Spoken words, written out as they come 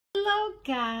Hello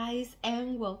guys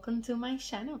and welcome to my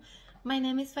channel. My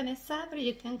name is Vanessa, but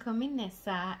you can call me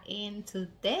Nessa, and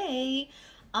today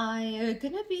I'm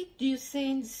gonna be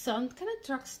using some kind of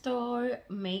drugstore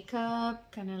makeup,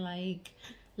 kind of like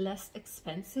less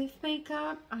expensive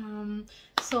makeup.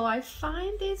 So I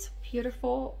find this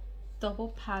beautiful double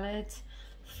palette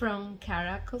from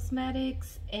Cara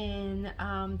Cosmetics, and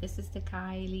this is the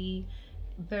Kylie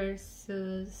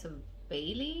versus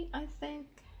Bailey, I think.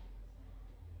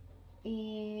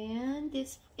 And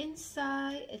this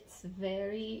inside, it's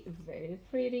very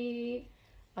pretty.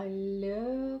 I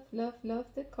love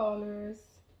the colors,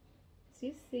 as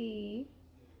you see.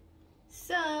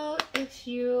 So if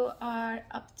you are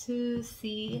up to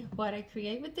see what I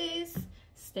create with this,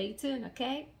 stay tuned,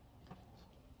 okay?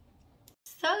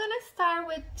 So I'm gonna start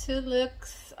with two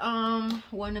looks,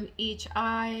 one on each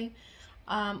eye.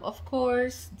 Of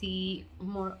course, the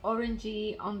more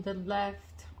orangey on the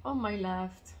left, on my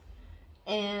left,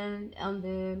 and on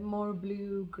the more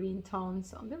blue green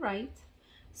tones on the right.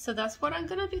 So that's what I'm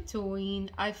gonna be doing.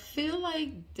 I feel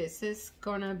like this is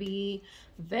gonna be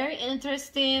very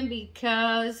interesting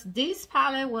because this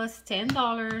palette was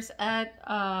 $10 at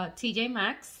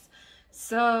TJMaxx.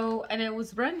 So, and it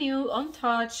was brand new,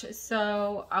 untouched,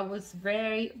 so I was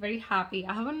very happy.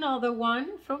 I have another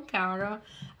one from Cara,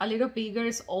 a little bigger.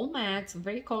 It's all matte,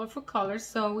 very colorful colors,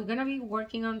 so we're gonna be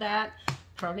working on that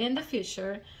probably in the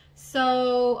future.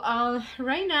 So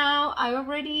right now I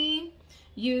already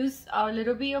used a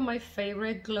little bit of my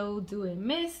favorite Glow Dew and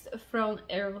Mist from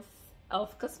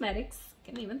Elf Cosmetics,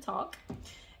 can't even talk.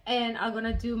 And I'm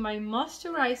gonna do my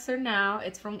moisturizer now.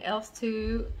 It's from Elf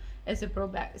too. It's a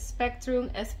Broad Spectrum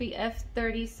SPF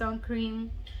 30 sun cream.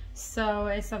 So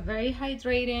it's a very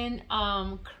hydrating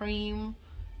cream,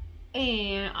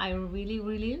 and I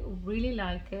really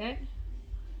like it.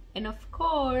 And of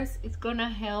course it's gonna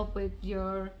help with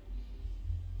your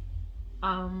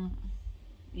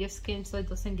skin so it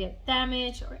doesn't get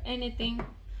damaged or anything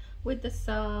with the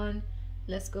sun.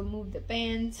 Let's go move the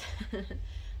bands.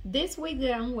 This wig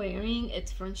that I'm wearing,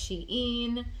 it's from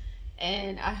Shein,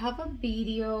 and I have a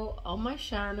video on my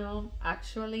channel.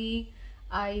 Actually,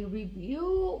 I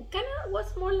review, kind of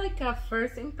was more like a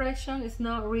first impression. It's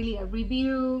not really a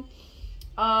review.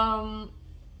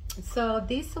 So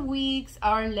these wigs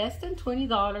are less than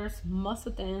 $20, most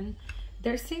of them.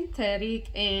 They're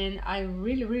synthetic, and I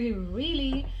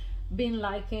really been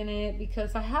liking it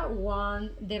because I had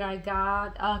one that I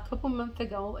got a couple months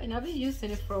ago, and I've been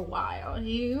using it for a while.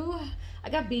 I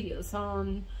got videos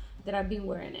on that I've been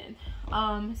wearing it.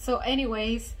 So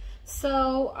anyways,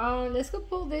 so let's go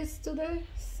pull this to the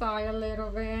side a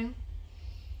little bit.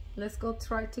 Let's go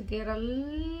try to get a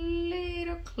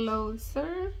little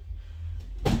closer.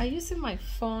 I'm using my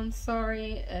phone,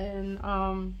 sorry, and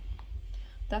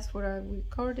that's what I'm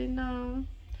recording now.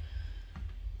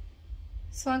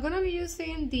 So I'm gonna be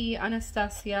using the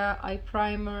Anastasia eye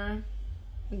primer.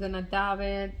 I'm gonna dab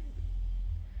it.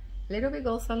 A little bit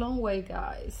goes a long way,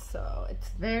 guys. So it's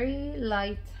very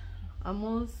light,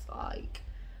 almost like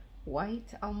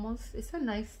white, almost. It's a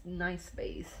nice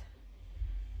base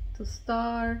to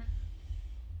start.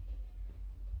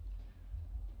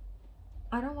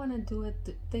 I don't want to do it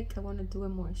too thick. I want to do it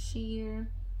more sheer.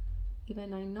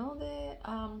 Even I know the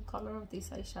color of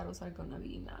these eyeshadows are gonna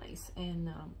be nice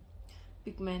and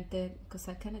pigmented, because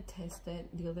I kind of tested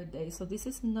the other day. So this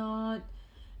is not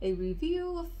a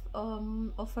review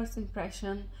of first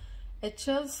impression. It's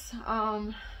just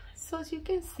so you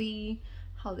can see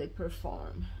how they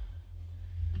perform.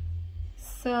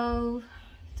 So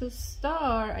to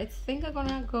start, I think I'm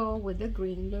gonna go with the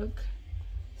green look.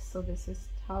 So this is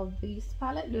how this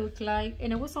palette look like,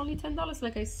 and it was only $10,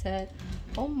 like I said,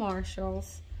 on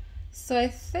Marshalls. So I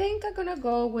think I'm gonna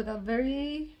go with a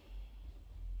very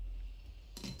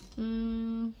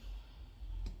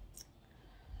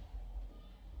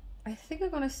I think I'm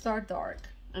gonna start dark,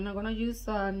 and I'm gonna use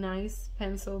a nice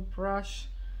pencil brush,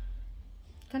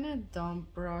 kind of dumb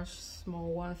brush,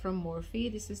 small one from Morphe.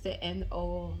 This is the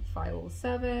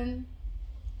NO507,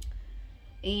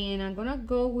 and I'm gonna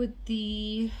go with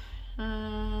the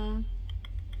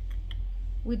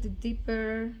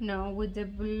deeper, no, with the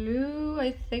blue.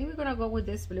 I think we're gonna go with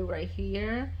this blue right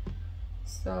here.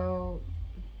 So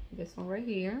this one right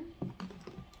here,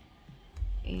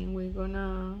 and we're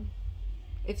gonna,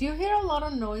 if you hear a lot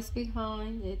of noise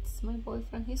behind, it's my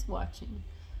boyfriend. He's watching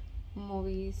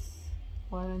movies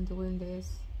while I'm doing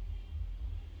this.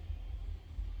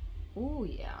 Oh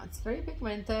yeah, it's very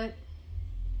pigmented.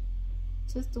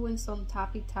 Just doing some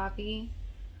tappy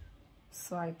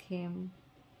so I can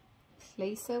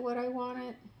place it where I want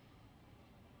it.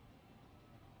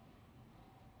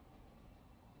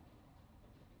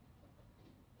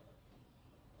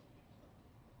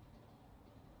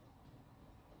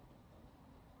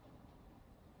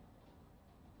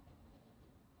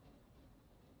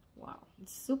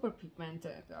 It's super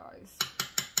pigmented, guys.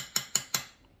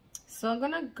 So I'm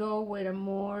gonna go with a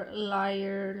more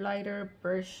lighter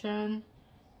version.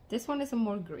 This one is a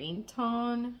more green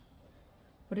tone,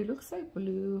 but it looks like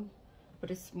blue,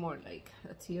 but it's more like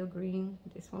a teal green.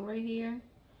 This one right here.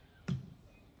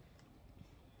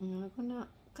 And I'm gonna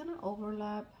kind of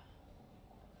overlap.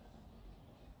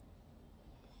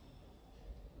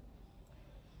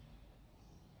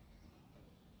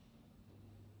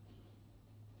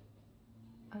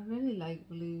 I really like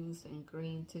blues and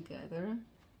green together.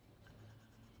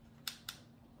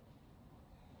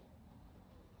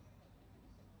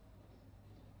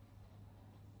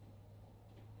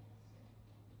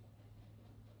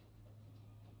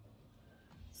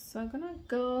 So I'm gonna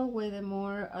go with a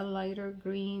lighter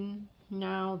green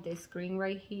now. This green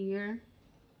right here,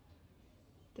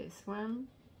 this one.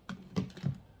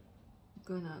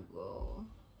 Gonna go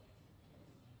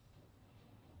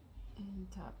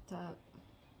and tap.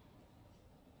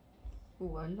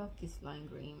 Oh, I love this lime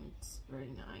green. It's very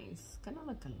nice, kind of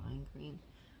like a lime green.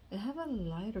 I have a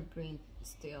lighter green,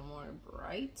 still more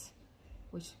bright,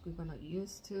 which we're gonna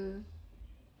use to.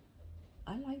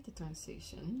 I like the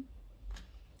transition.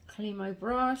 Clean my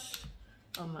brush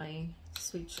on my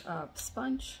switch up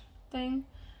sponge thing.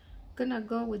 Gonna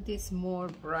go with this more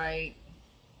bright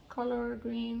color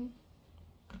green.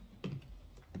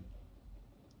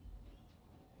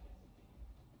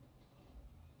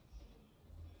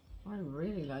 I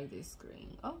really like this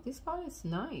green. Oh, this palette is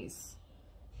nice.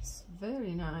 It's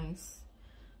very nice.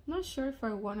 Not sure if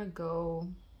I want to go.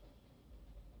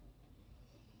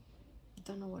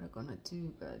 Don't know what I'm gonna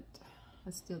do, but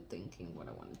I'm still thinking what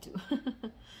I want to do.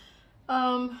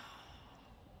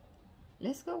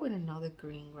 Let's go with another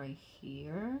green right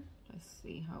here. Let's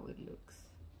see how it looks.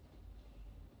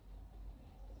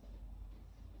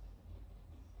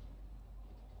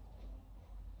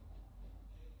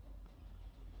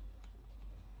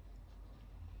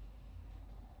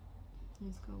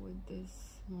 Let's go with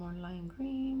this more lime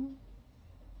green.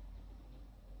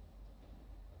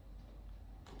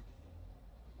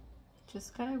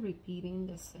 Just kind of repeating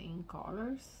the same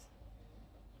colors.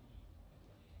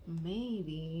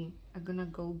 Maybe I'm gonna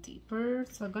go deeper.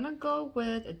 So I'm gonna go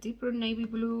with a deeper navy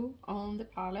blue on the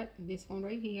palette. This one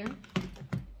right here.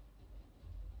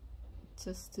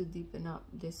 Just to deepen up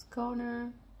this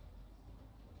corner.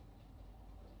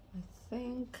 I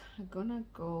think I'm gonna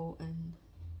go and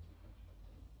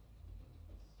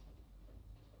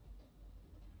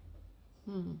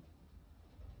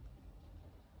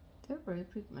they're very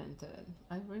pigmented.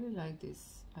 I really like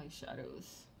these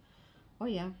eyeshadows. Oh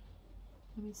yeah,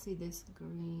 let me see this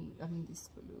green, I mean this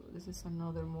blue. This is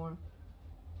another more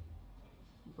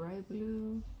bright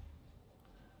blue.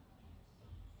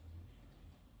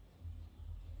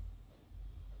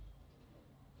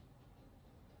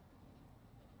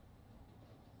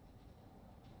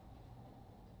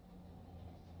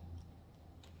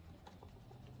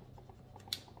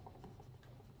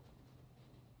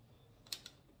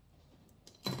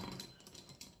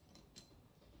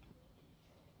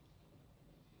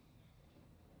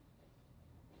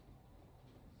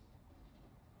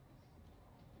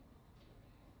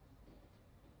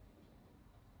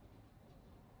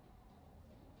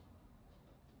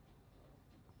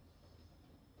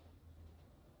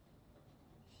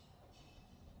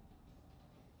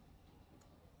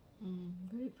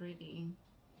 Very pretty.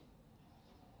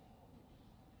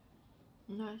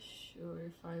 Not sure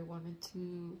if I wanted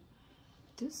to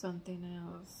do something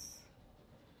else.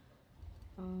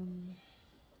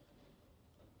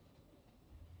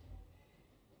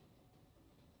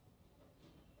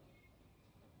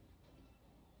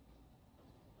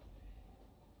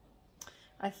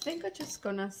 I think I'm just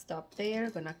gonna stop there.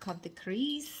 Gonna cut the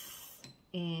crease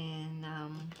and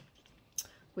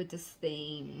with the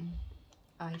same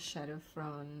eyeshadow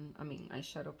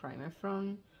eyeshadow primer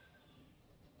from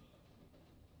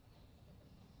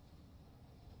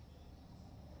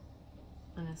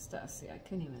Anastasia. I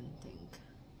can't even think.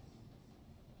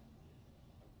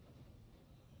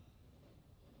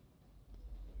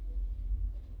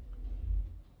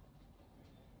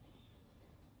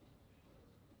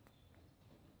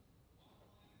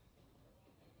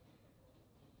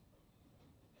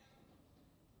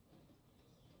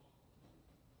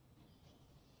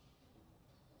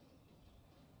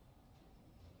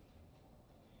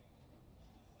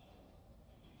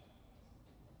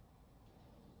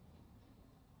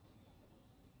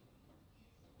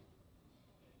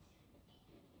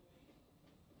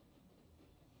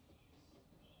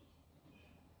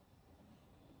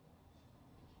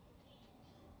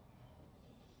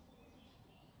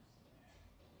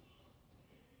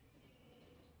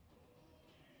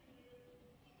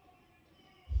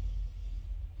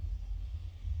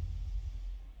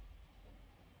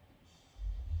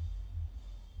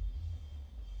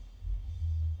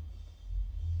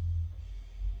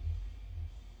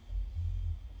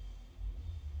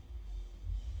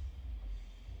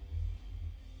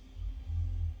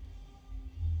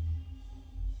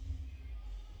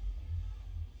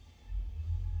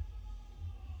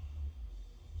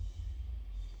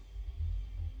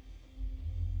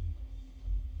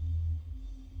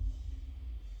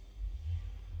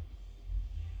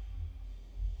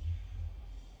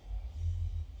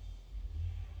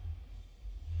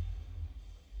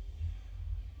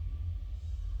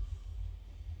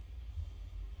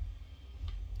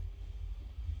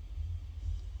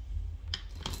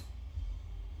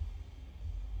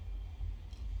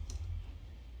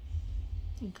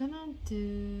 I'm gonna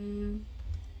do,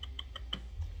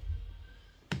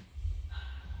 I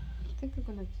think I'm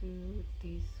gonna do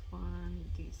this one,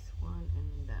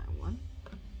 and that one.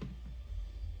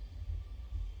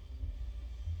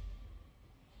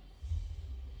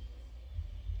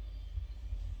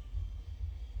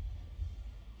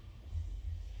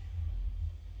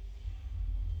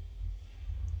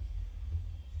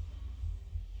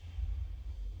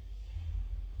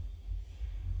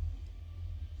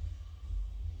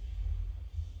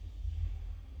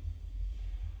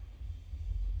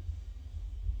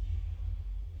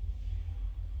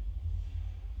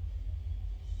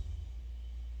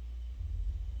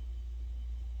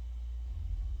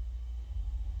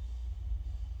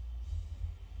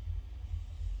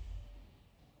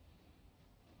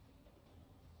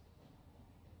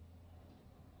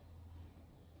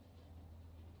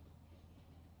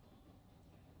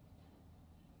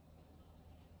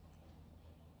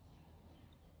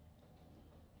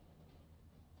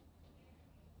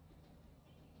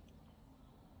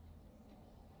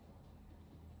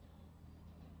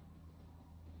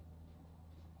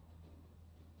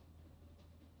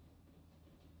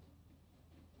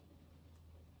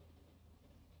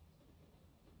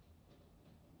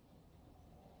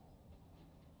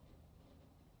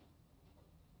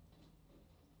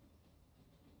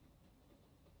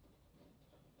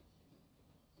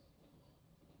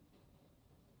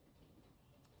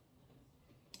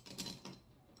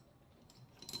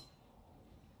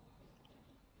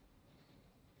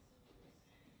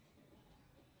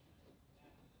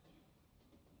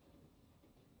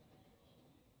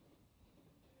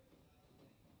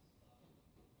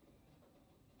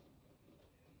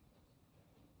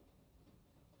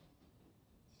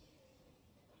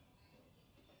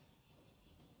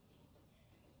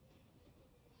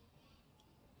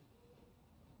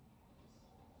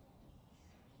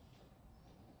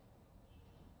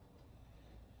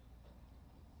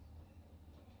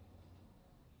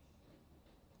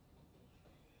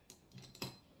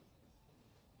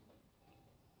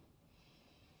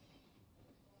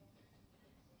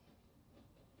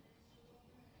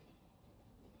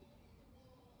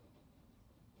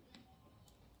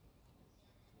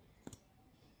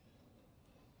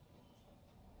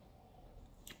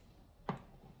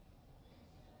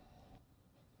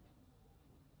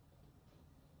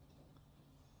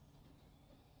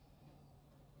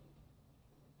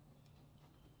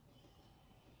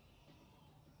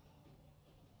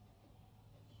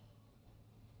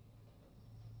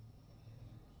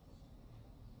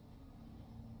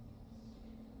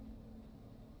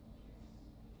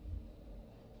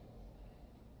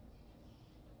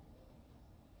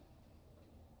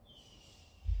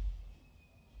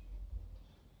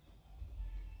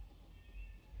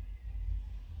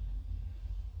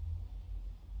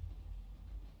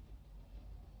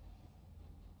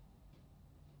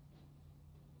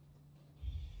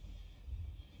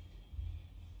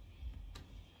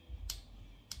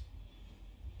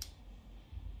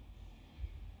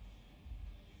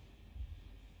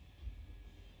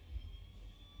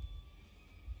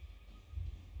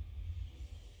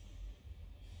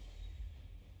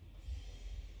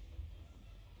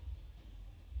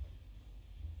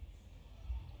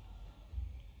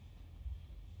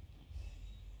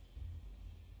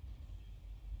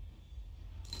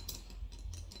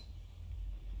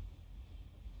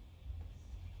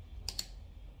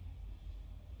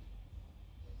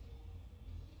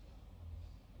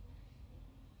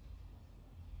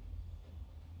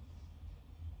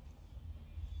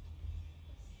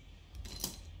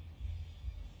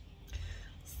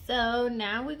 So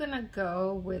now we're gonna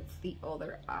go with the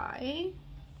other eye.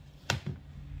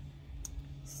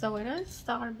 So we're gonna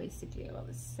start basically about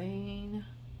the same.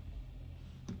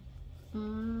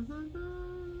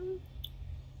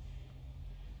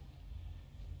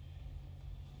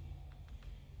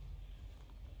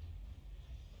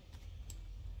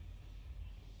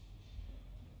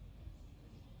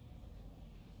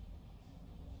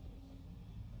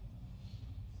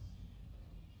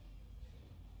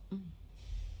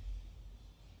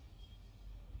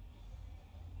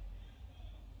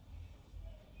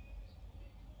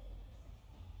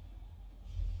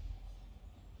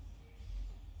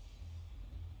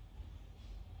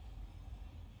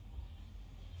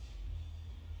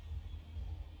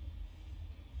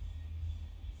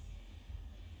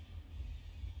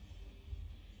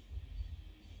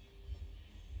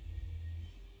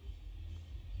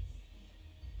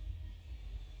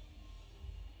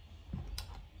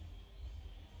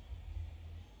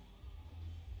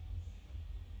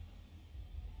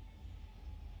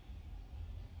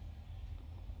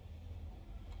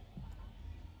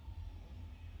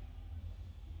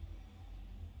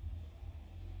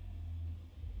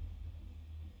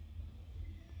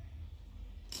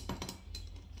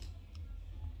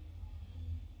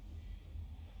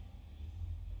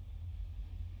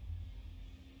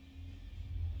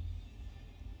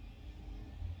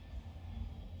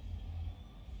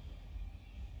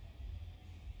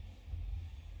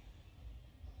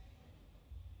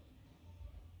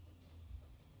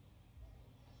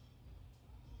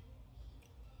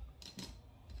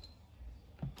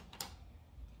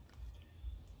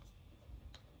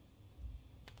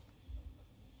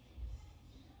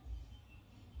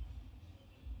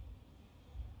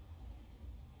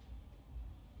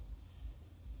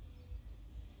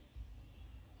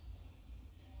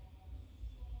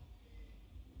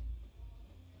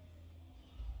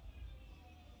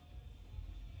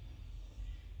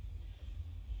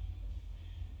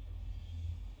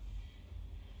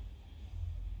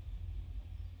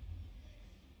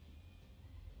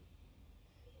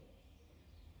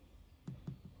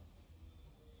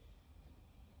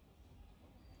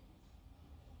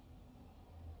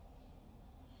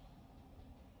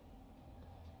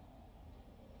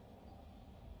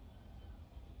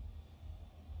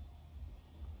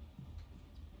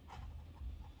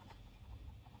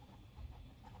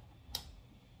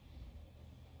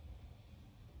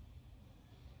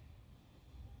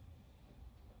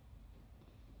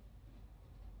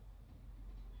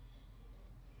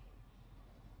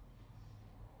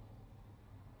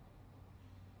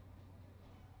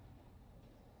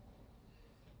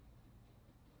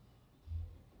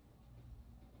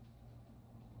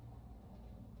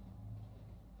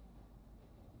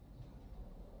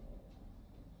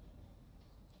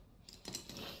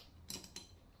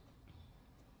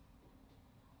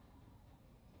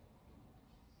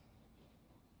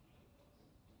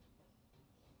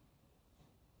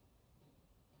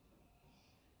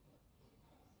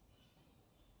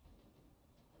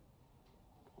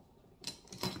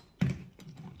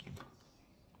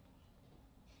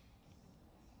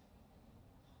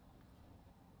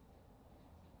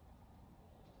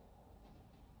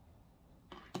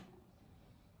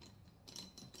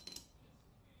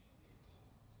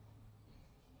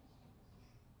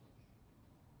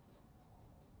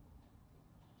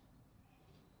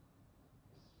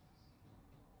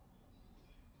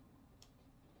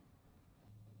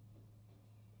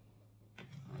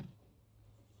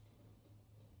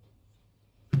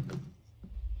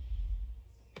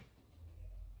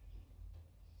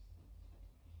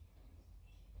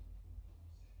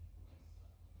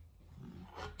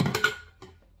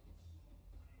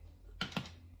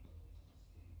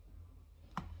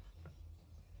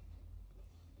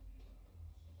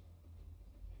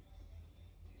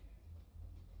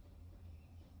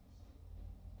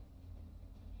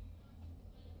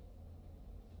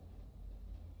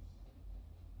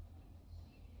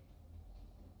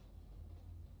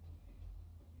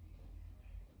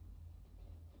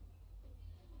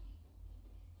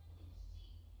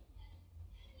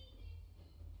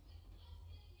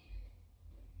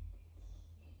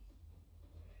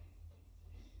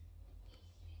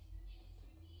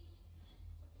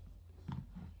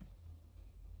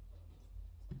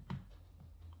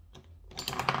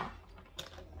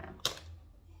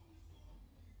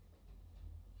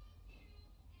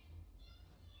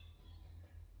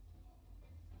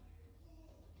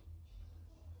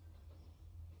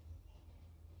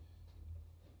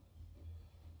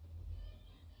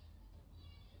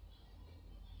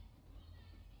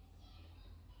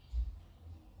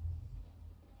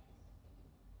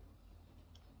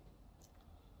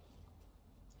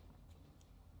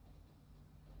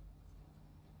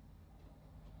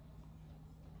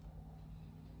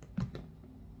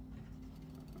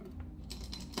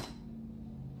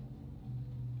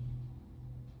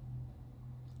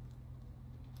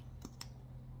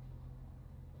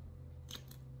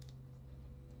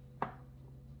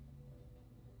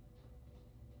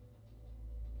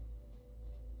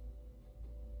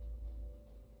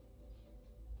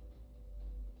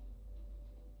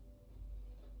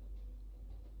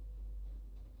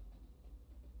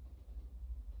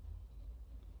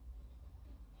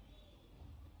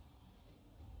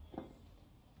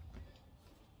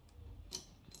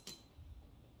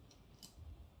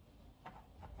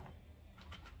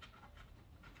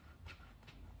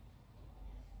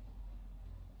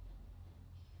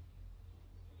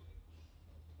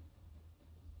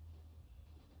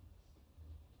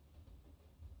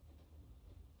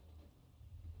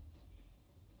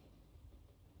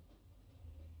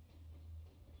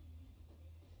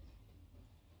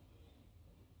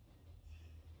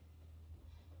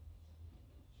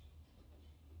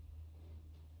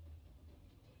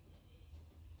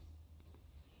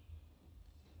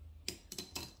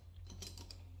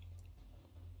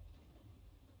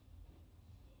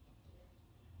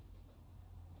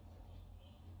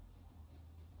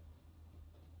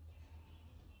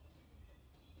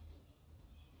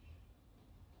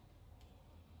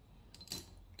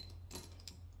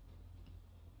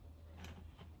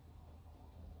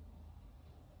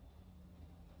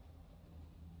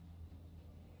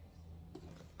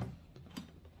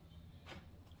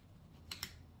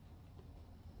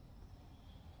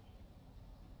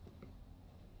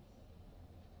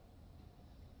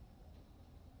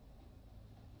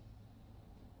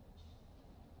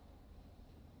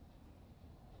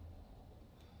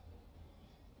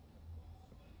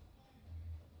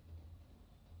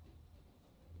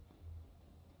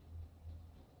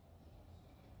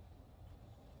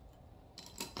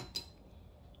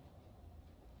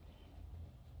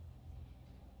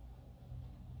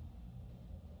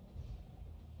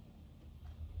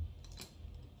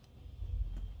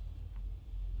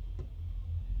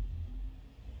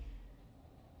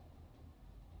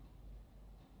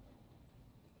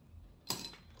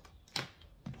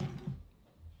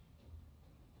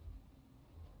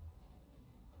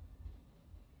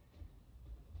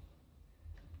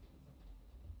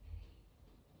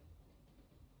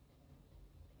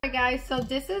 right, guys, so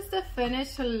this is the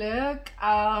finished look.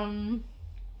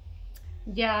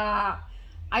 Yeah,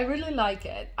 I really like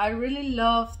it. I really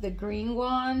love the green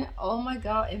one. Oh my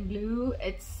god, in blue,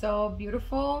 it's so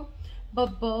beautiful.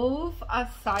 But both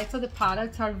sides of the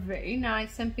palette are very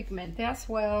nice and pigmented as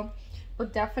well.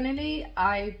 But definitely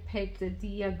I picked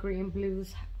the green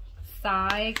blues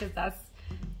side because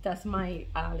that's my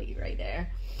alley right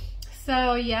there.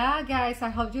 So yeah, guys, I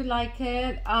hope you like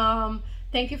it.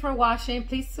 Thank you for watching.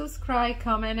 Please subscribe,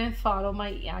 comment, and follow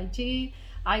my IG.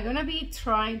 I'm gonna be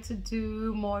trying to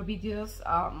do more videos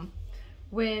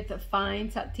with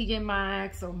finds at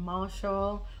TJMaxx or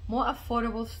Marshall, more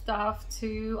affordable stuff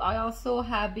too. I also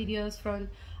have videos from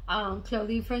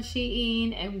clothing from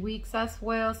Shein and wigs as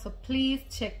well, so please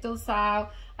check those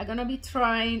out. I'm gonna be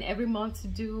trying every month to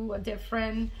do a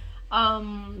different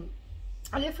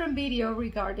video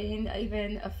regarding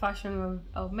even a fashion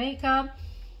of makeup.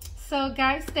 So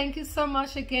guys, thank you so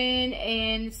much again,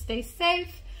 and stay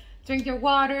safe, drink your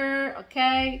water,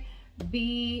 okay,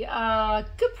 be a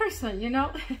good person, you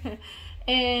know,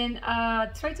 and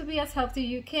try to be as healthy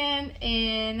you can,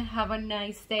 and have a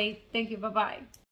nice day. Thank you. Bye bye.